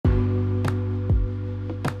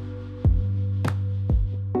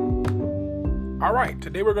All right,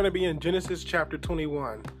 today we're going to be in Genesis chapter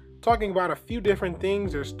 21, talking about a few different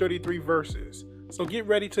things. There's 33 verses. So get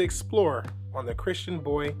ready to explore on the Christian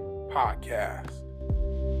Boy Podcast.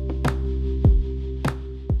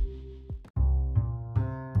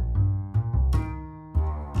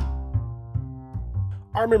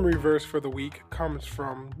 Our memory verse for the week comes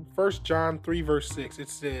from 1 John 3 verse 6. It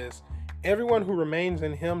says, "Everyone who remains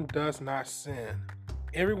in him does not sin.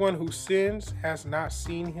 Everyone who sins has not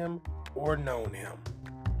seen him or known him."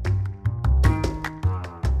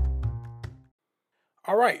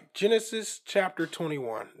 All right, Genesis chapter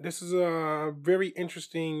 21. This is a very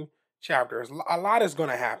interesting chapter. A lot is going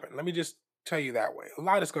to happen. Let me just tell you that way. A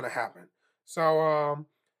lot is going to happen. So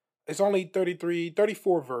it's only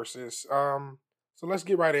 34 verses. So let's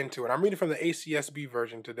get right into it. I'm reading from the ACSB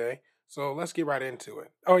version today. So let's get right into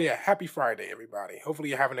it. Oh yeah, happy Friday, everybody. Hopefully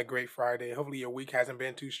you're having a great Friday. Hopefully your week hasn't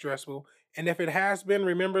been too stressful. And if it has been,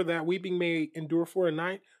 remember that weeping may endure for a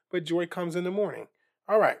night, but joy comes in the morning.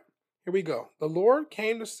 All right, here we go. The Lord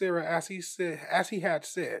came to Sarah as he had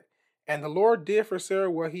said, and the Lord did for Sarah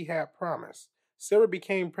what he had promised. Sarah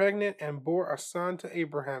became pregnant and bore a son to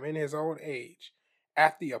Abraham in his old age,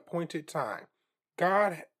 at the appointed time.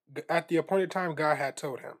 God had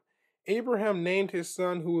told him. Abraham named his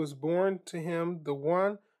son who was born to him, the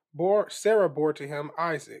one Sarah bore to him,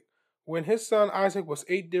 Isaac. When his son Isaac was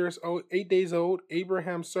 8 days old,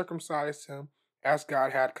 Abraham circumcised him as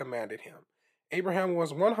God had commanded him. Abraham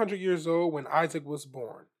was 100 years old when Isaac was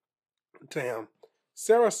born to him.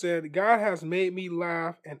 Sarah said, "God has made me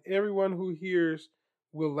laugh, and everyone who hears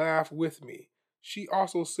will laugh with me." She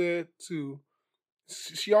also said, "Who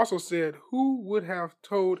would have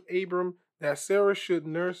told Abram that Sarah should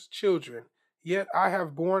nurse children? Yet I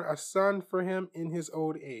have borne a son for him in his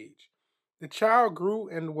old age." The child grew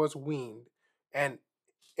and was weaned, and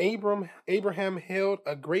Abraham held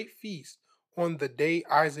a great feast on the day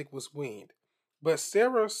Isaac was weaned. But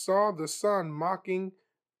Sarah saw the son mocking,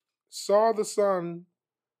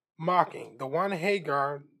 the one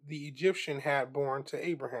Hagar the Egyptian had borne to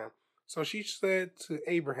Abraham. So she said to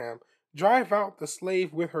Abraham, "Drive out the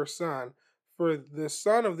slave with her son, for the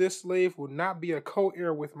son of this slave will not be a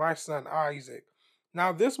co-heir with my son Isaac."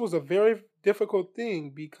 Now this was a very difficult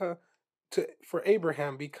thing for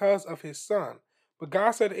Abraham because of his son. But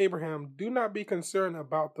God said to Abraham, "Do not be concerned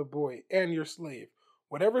about the boy and your slave.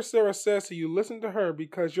 Whatever Sarah says to you, listen to her,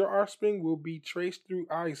 because your offspring will be traced through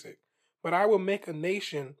Isaac. But I will make a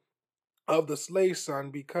nation of the slave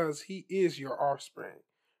son because he is your offspring."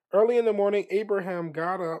 Early in the morning, Abraham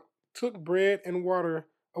got up, took bread and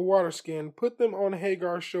a water skin, put them on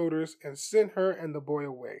Hagar's shoulders, and sent her and the boy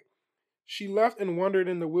away. She left and wandered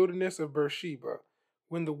in the wilderness of Beersheba.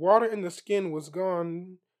 When the water in the skin was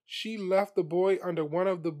gone, she left the boy under one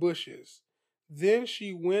of the bushes. Then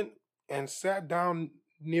she went and sat down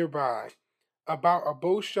nearby, about a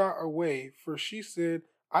bow shot away, for she said,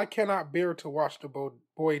 "I cannot bear to watch the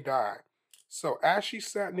boy die." So as she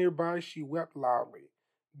sat nearby, she wept loudly.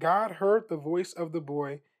 God heard the voice of the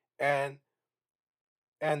boy, and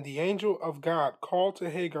the angel of God called to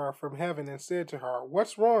Hagar from heaven and said to her,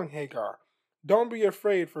 "What's wrong, Hagar? Don't be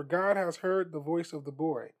afraid, for God has heard the voice of the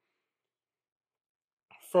boy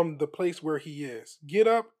from the place where he is. Get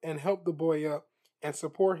up and help the boy up and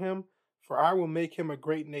support him, for I will make him a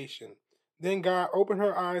great nation." Then God opened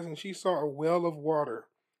her eyes, and she saw a well of water.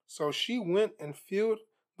 So she went and filled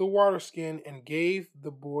the water skin and gave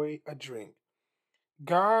the boy a drink.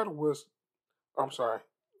 God was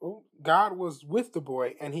with the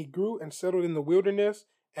boy, and he grew and settled in the wilderness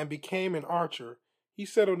and became an archer. He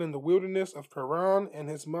settled in the wilderness of Paran, and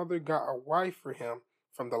his mother got a wife for him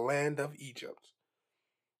from the land of Egypt.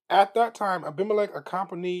 At that time, Abimelech,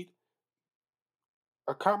 accompanied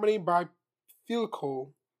by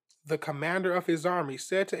Phicol, the commander of his army,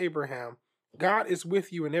 said to Abraham, "God is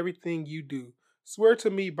with you in everything you do. Swear to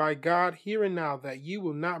me by God here and now that you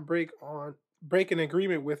will not break an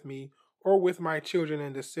agreement with me or with my children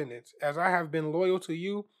and descendants. As I have been loyal to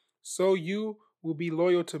you, so you will be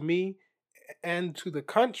loyal to me and to the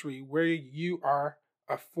country where you are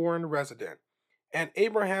a foreign resident." And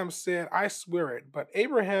Abraham said, "I swear it." But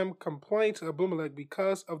Abraham complained to Abimelech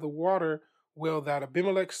because of the water well that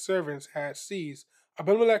Abimelech's servants had seized.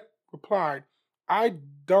 Abimelech replied, "I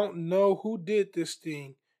don't know who did this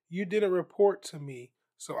thing. You didn't report to me,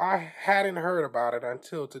 so I hadn't heard about it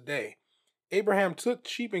until today." Abraham took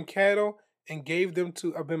sheep and cattle and gave them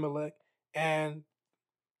to Abimelech, and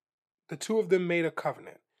the two of them made a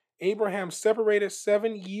covenant. Abraham separated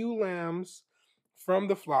 7 ewe lambs from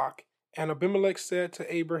the flock, and Abimelech said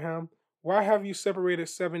to Abraham, "Why have you separated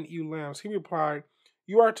 7 ewe lambs?" He replied,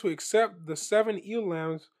 "You are to accept the 7 ewe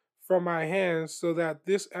lambs from my hands, so that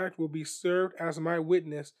this act will be served as my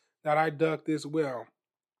witness that I dug this well.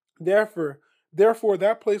 Therefore,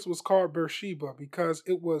 that place was called Beersheba, because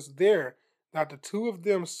it was there that the two of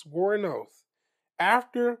them swore an oath.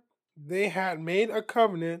 After they had made a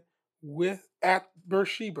covenant with at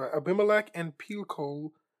Beersheba, Abimelech and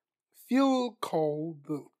Phicol,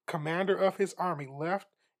 the commander of his army, left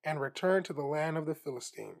and returned to the land of the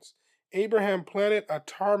Philistines. Abraham planted a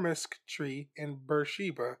tamarisk tree in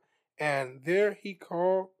Beersheba, and there he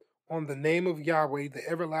called on the name of Yahweh, the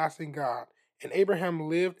everlasting God. And Abraham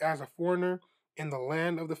lived as a foreigner in the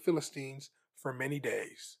land of the Philistines for many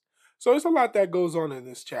days. So there's a lot that goes on in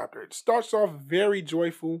this chapter. It starts off very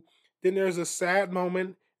joyful, then there's a sad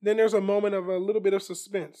moment, then there's a moment of a little bit of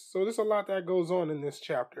suspense. So there's a lot that goes on in this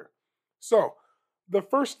chapter. So the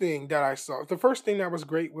first thing that was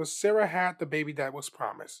great was Sarah had the baby that was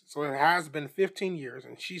promised. So it has been 15 years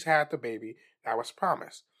and she's had the baby that was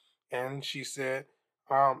promised. And she said,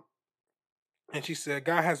 God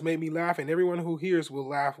has made me laugh, and everyone who hears will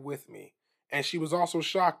laugh with me. And she was also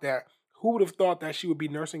shocked that who would have thought that she would be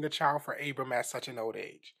nursing a child for Abram at such an old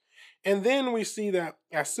age. And then we see that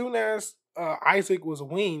as soon as Isaac was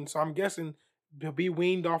weaned, so I'm guessing to be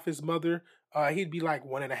weaned off his mother, he'd be like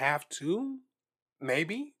 1.5, 2,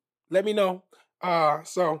 maybe. Let me know.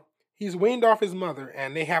 So he's weaned off his mother,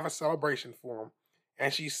 and they have a celebration for him.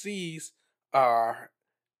 And she sees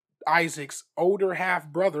Isaac's older half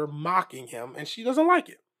brother mocking him, and she doesn't like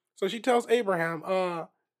it. So she tells Abraham,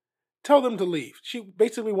 tell them to leave. She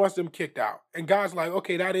basically wants them kicked out. And God's like,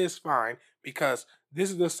 okay, that is fine, because this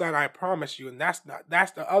is the son I promised you, and that's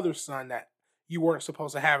the other son that you weren't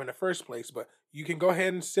supposed to have in the first place. But you can go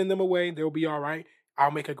ahead and send them away. They'll be all right.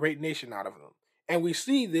 I'll make a great nation out of them. And we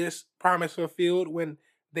see this promise fulfilled when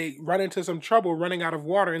they run into some trouble running out of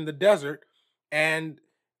water in the desert, and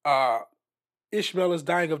Ishmael is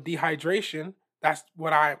dying of dehydration. That's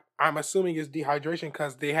what I'm assuming is dehydration,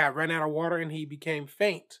 because they had run out of water and he became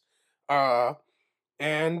faint.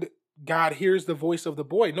 And God hears the voice of the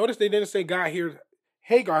boy. Notice they didn't say God hears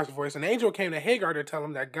Hagar's voice. An angel came to Hagar to tell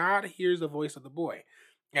him that God hears the voice of the boy.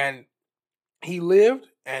 And he lived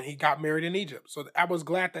and he got married in Egypt. So I was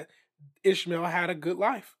glad that Ishmael had a good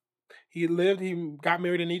life. He lived, he got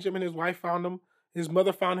married in Egypt, and his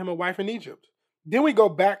mother found him a wife in Egypt. Then we go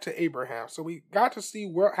back to Abraham. So we got to see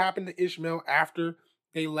what happened to Ishmael after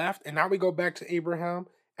they left. And now we go back to Abraham,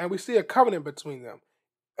 and we see a covenant between them.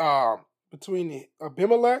 Between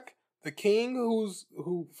Abimelech, the king,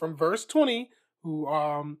 who from verse 20, who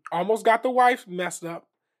almost got the wife messed up,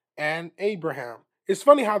 and Abraham. It's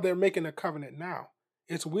funny how they're making a covenant now.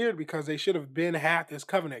 It's weird because they should have had this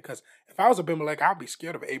covenant. Because if I was Abimelech, I'd be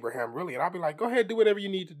scared of Abraham, really, and I'd be like, go ahead, do whatever you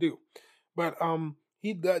need to do. But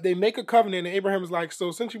they make a covenant, and Abraham's like, so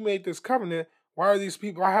since you made this covenant, why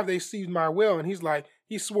have they seized my well? And he's like,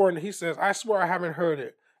 he says, I swear I haven't heard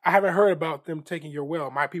it. I haven't heard about them taking your well,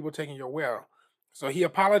 my people taking your well. So he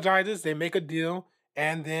apologizes, they make a deal,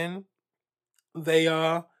 and then they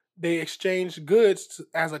exchange goods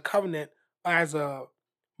as a covenant, as a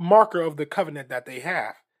marker of the covenant that they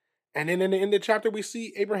have. And then in the chapter, we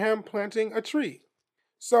see Abraham planting a tree.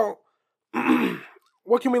 So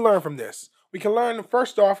what can we learn from this? We can learn,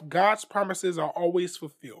 first off, God's promises are always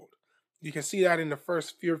fulfilled. You can see that in the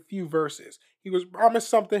first few verses. He promised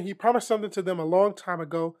something to them a long time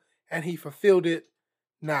ago, and he fulfilled it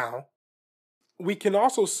now. We can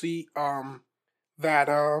also see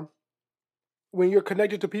that when you're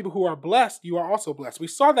connected to people who are blessed, you are also blessed. We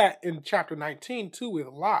saw that in chapter 19 too with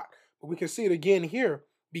Lot, but we can see it again here.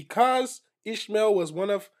 Because Ishmael was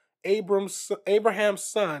one of Abraham's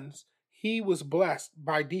sons, he was blessed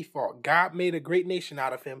by default. God made a great nation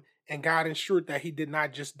out of him, and God ensured that he did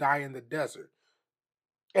not just die in the desert.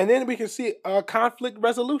 And then we can see a conflict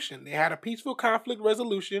resolution. They had a peaceful conflict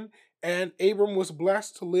resolution, and Abram was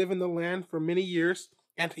blessed to live in the land for many years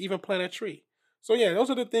and to even plant a tree. So yeah, those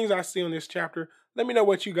are the things I see on this chapter. Let me know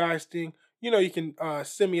what you guys think. You can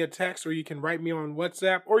send me a text, or you can write me on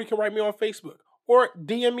WhatsApp, or you can write me on Facebook, or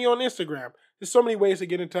DM me on Instagram. There's so many ways to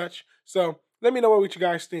get in touch. So let me know what you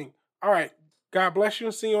guys think. All right. God bless you,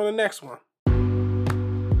 and see you on the next one.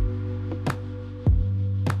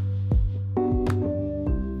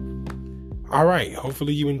 All right.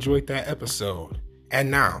 Hopefully you enjoyed that episode. And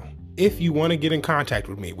now, if you want to get in contact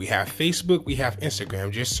with me, we have Facebook, we have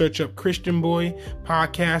Instagram. Just search up Christian Boy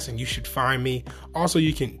Podcast and you should find me. Also,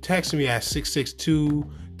 you can text me at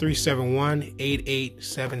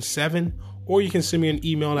 662-371-8877. Or you can send me an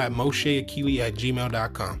email at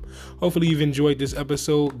mosheakili@gmail.com. Hopefully you've enjoyed this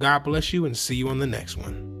episode. God bless you, and see you on the next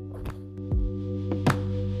one.